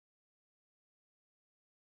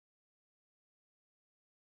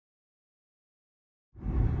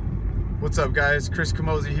What's up, guys? Chris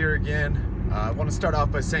Camozzi here again. I want to start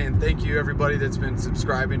off by saying thank you everybody that's been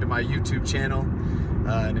subscribing to my YouTube channel.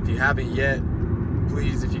 And if you haven't yet,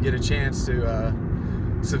 please, if you get a chance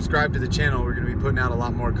to subscribe to the channel. We're going to be putting out a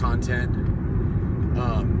lot more content.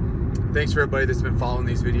 Thanks for everybody that's been following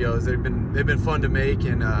these videos. They've been fun to make,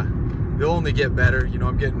 and they'll only get better. You know,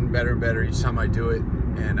 I'm getting better and better each time I do it,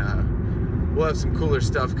 and we'll have some cooler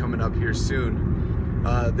stuff coming up here soon.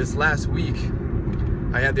 This last week,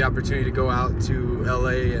 I had the opportunity to go out to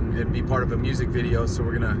LA and be part of a music video, so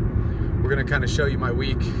we're gonna kind of show you my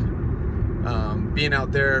week, being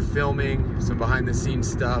out there filming some behind the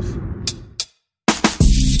scenes stuff.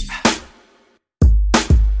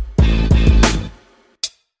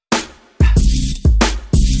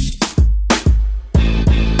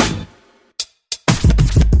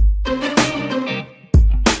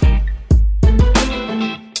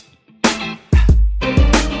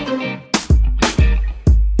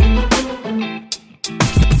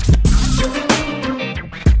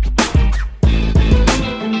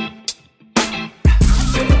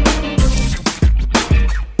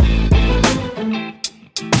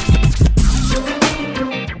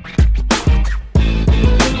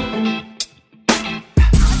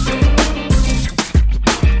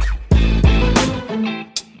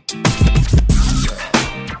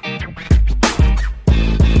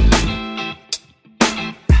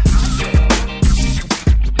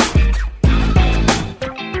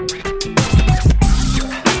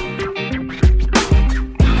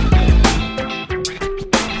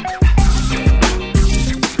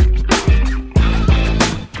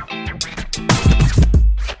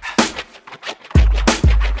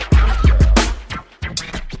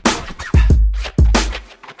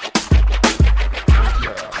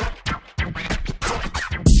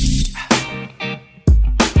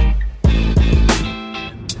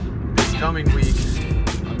 Coming week,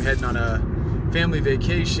 I'm heading on a family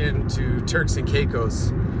vacation to Turks and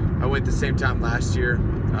Caicos. I went the same time last year.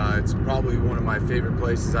 It's probably one of my favorite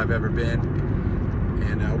places I've ever been,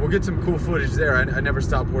 and we'll get some cool footage there. I never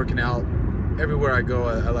stop working out. Everywhere I go,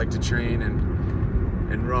 I like to train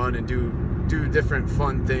and run and do different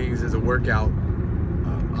fun things as a workout.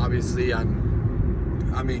 Obviously,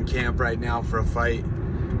 I'm in camp right now for a fight.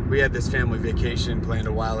 We had this family vacation planned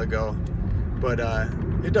a while ago, but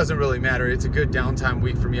it doesn't really matter. It's a good downtime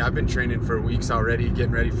week for me. I've been training for weeks already,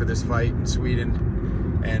 getting ready for this fight in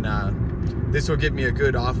Sweden, and this will give me a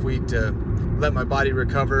good off week to let my body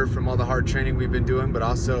recover from all the hard training we've been doing, but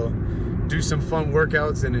also do some fun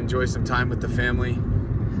workouts and enjoy some time with the family.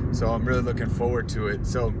 So I'm really looking forward to it.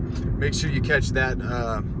 So make sure you catch that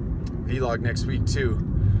vlog next week too.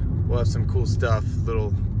 We'll have some cool stuff,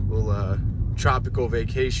 little tropical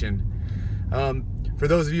vacation. For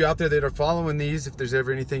those of you out there that are following these, if there's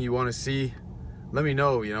ever anything you want to see, let me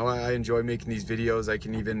know. You know, I enjoy making these videos. I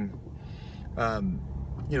can even,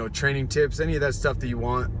 you know, training tips, any of that stuff that you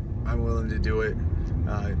want, I'm willing to do it.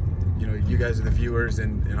 You know, you guys are the viewers,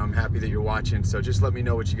 and I'm happy that you're watching. So just let me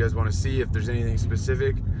know what you guys want to see, if there's anything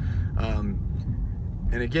specific.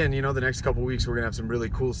 And again, you know, the next couple weeks, we're going to have some really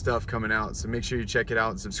cool stuff coming out. So make sure you check it out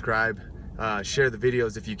and subscribe. Share the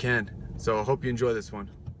videos if you can. So I hope you enjoy this one.